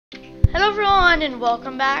Hello everyone and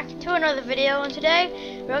welcome back to another video, and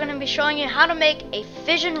today we're going to be showing you how to make a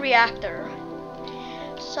fission reactor.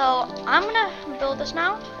 So I'm going to build this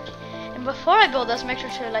now, and before I build this, make sure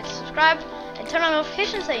to like, subscribe, and turn on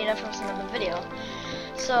notifications so you never miss another video.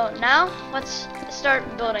 So now let's start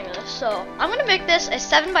building this. So I'm going to make this a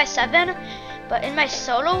 7x7, but in my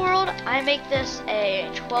solo world I make this a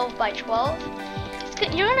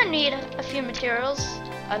 12x12. You're going to need a few materials.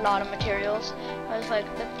 A lot of materials. It's like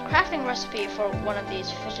the crafting recipe for one of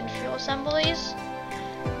these fission fuel assemblies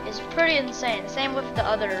is pretty insane. Same with the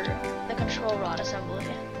control rod assembly.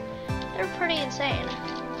 They're pretty insane.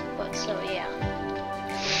 But so yeah,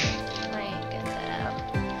 let me get that out.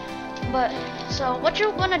 But so what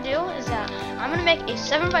you're gonna do is that I'm gonna make a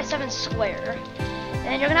 7x7 square,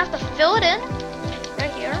 and you're gonna have to fill it in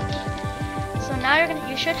right here. So now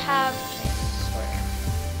you should have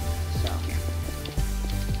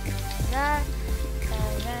that.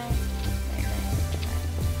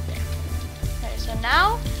 Okay, so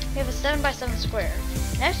now we have a 7x7 square.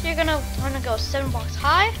 Next, you're gonna want to go 7 blocks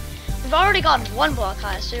high. We've already gone 1 block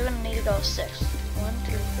high, so you're gonna need to go 6. 1,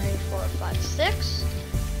 2, 3, 4, 5, 6.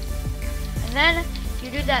 And then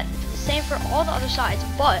you do that the same for all the other sides,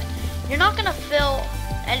 but you're not gonna fill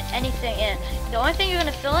anything in. The only thing you're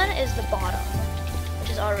gonna fill in is the bottom,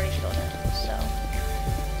 which is already filled in. So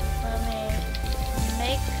let me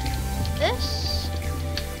make this,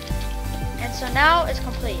 and so now it's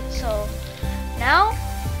complete. So now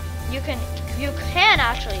you can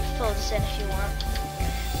actually fill this in if you want.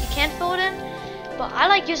 You can fill it in, but I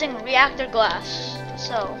like using reactor glass.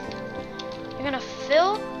 So you're gonna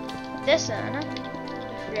fill this in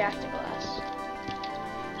with reactor glass.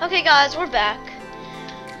 Okay guys, we're back.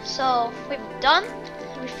 So we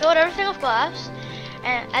filled everything with glass,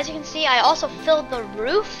 and as you can see, I also filled the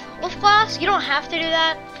roof with glass. You don't have to do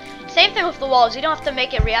that. Same thing with the walls. You don't have to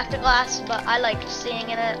make it reactor glass, but I like seeing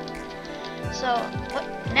in it. So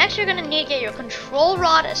next you're gonna need to get your control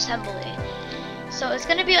rod assembly. So it's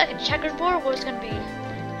gonna be like a checkerboard where it's gonna be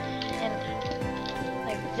in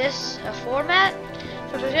like this format.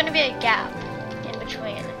 So there's gonna be a gap in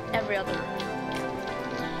between every other room.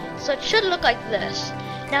 So it should look like this.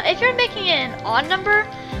 Now if you're making it an odd number,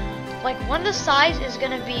 like one of the sides is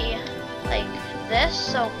gonna be like this.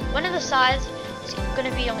 So one of the sides is going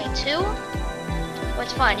to be only 2, but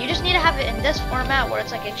it's fine. You just need to have it in this format where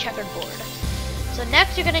it's like a checkered board. So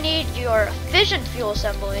next you're going to need your fission fuel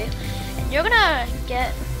assembly, and you're going to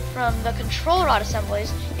get from the control rod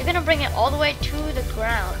assemblies, you're going to bring it all the way to the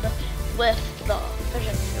ground with the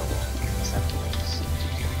fission fuel assemblies.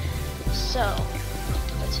 So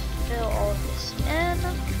let's fill all of this in,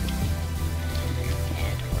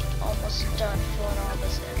 and we're almost done filling all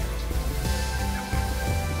this in.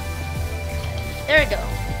 There we go.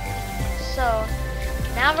 So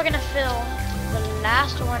now we're gonna fill the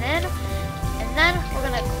last one in, and then we're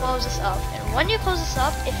gonna close this up. And when you close this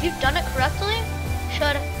up, if you've done it correctly, you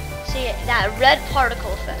should see that red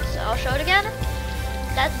particle effect. So I'll show it again.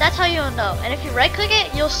 That's how you'll know. And if you right click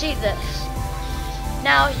it, you'll see this.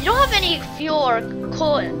 Now you don't have any fuel or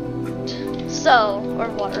coolant, or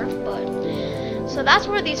water, but so that's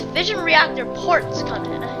where these fission reactor ports come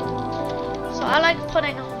in. So I like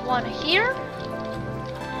putting one here.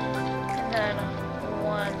 And then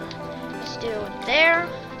one, let's do there,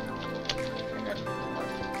 and then one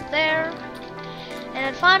there, and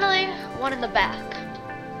then finally one in the back.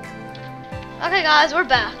 Okay guys, we're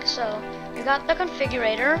back. So we got the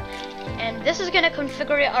configurator, and this is going to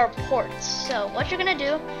configure our ports. So what you're going to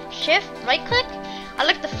do, shift right click. I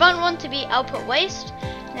like the front one to be output waste,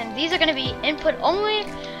 and then these are going to be input only,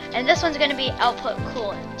 and this one's going to be output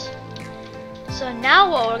coolant. So now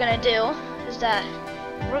what we're going to do is that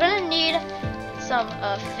we're gonna need some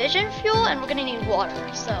fission fuel, and we're gonna need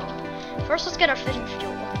water. So first let's get our fission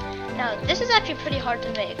fuel. Now this is actually pretty hard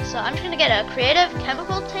to make, so I'm just gonna get a creative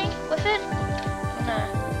chemical tank with it. I'm gonna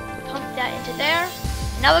pump that into there.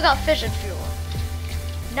 Now we got fission fuel.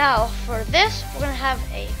 Now for this we're gonna have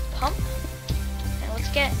a pump, and let's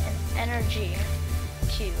get an energy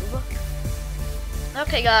cube.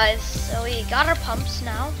 Okay guys, so we got our pumps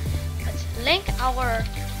now. Let's link our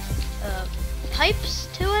pipes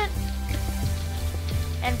to it,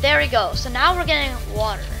 and there we go. So now we're getting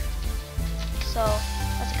water. So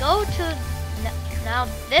let's go to now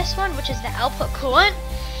this one, which is the output coolant,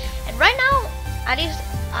 and right now at least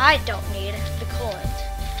I don't need the coolant.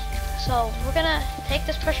 So we're gonna take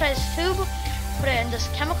this pressurized tube, put it in this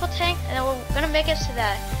chemical tank, and then we're gonna make it so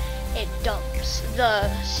that it dumps the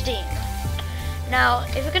steam. Now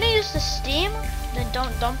if you're gonna use the steam, then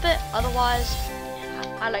don't dump it, otherwise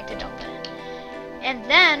I like to dump it. And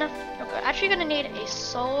then we're actually gonna need a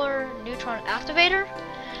solar neutron activator,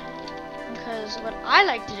 because what I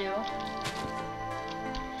like to do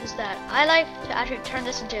is that I like to actually turn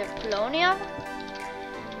this into polonium.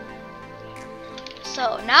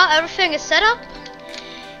 So now everything is set up,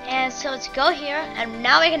 and so let's go here, and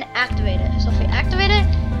now we can activate it. So if we activate it,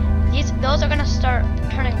 those are gonna start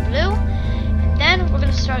turning blue, and then we're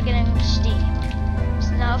gonna start getting steam.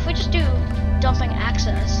 So now if we just do dumping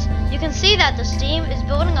access, you can see that the steam is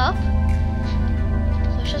building up.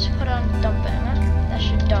 So let's just put on dumping. That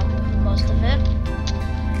should dump most of it.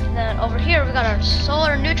 And then over here we got our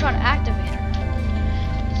solar neutron activator.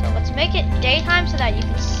 So let's make it daytime so that you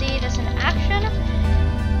can see this in action.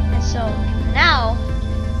 And so now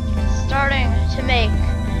it's starting to make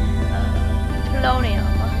polonium.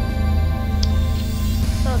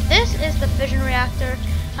 So this is the fission reactor.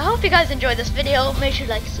 I hope you guys enjoyed this video. Make sure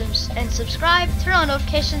to like and subscribe. Turn on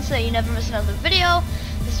notifications so that you never miss another video.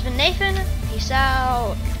 This has been Nathan. Peace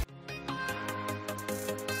out.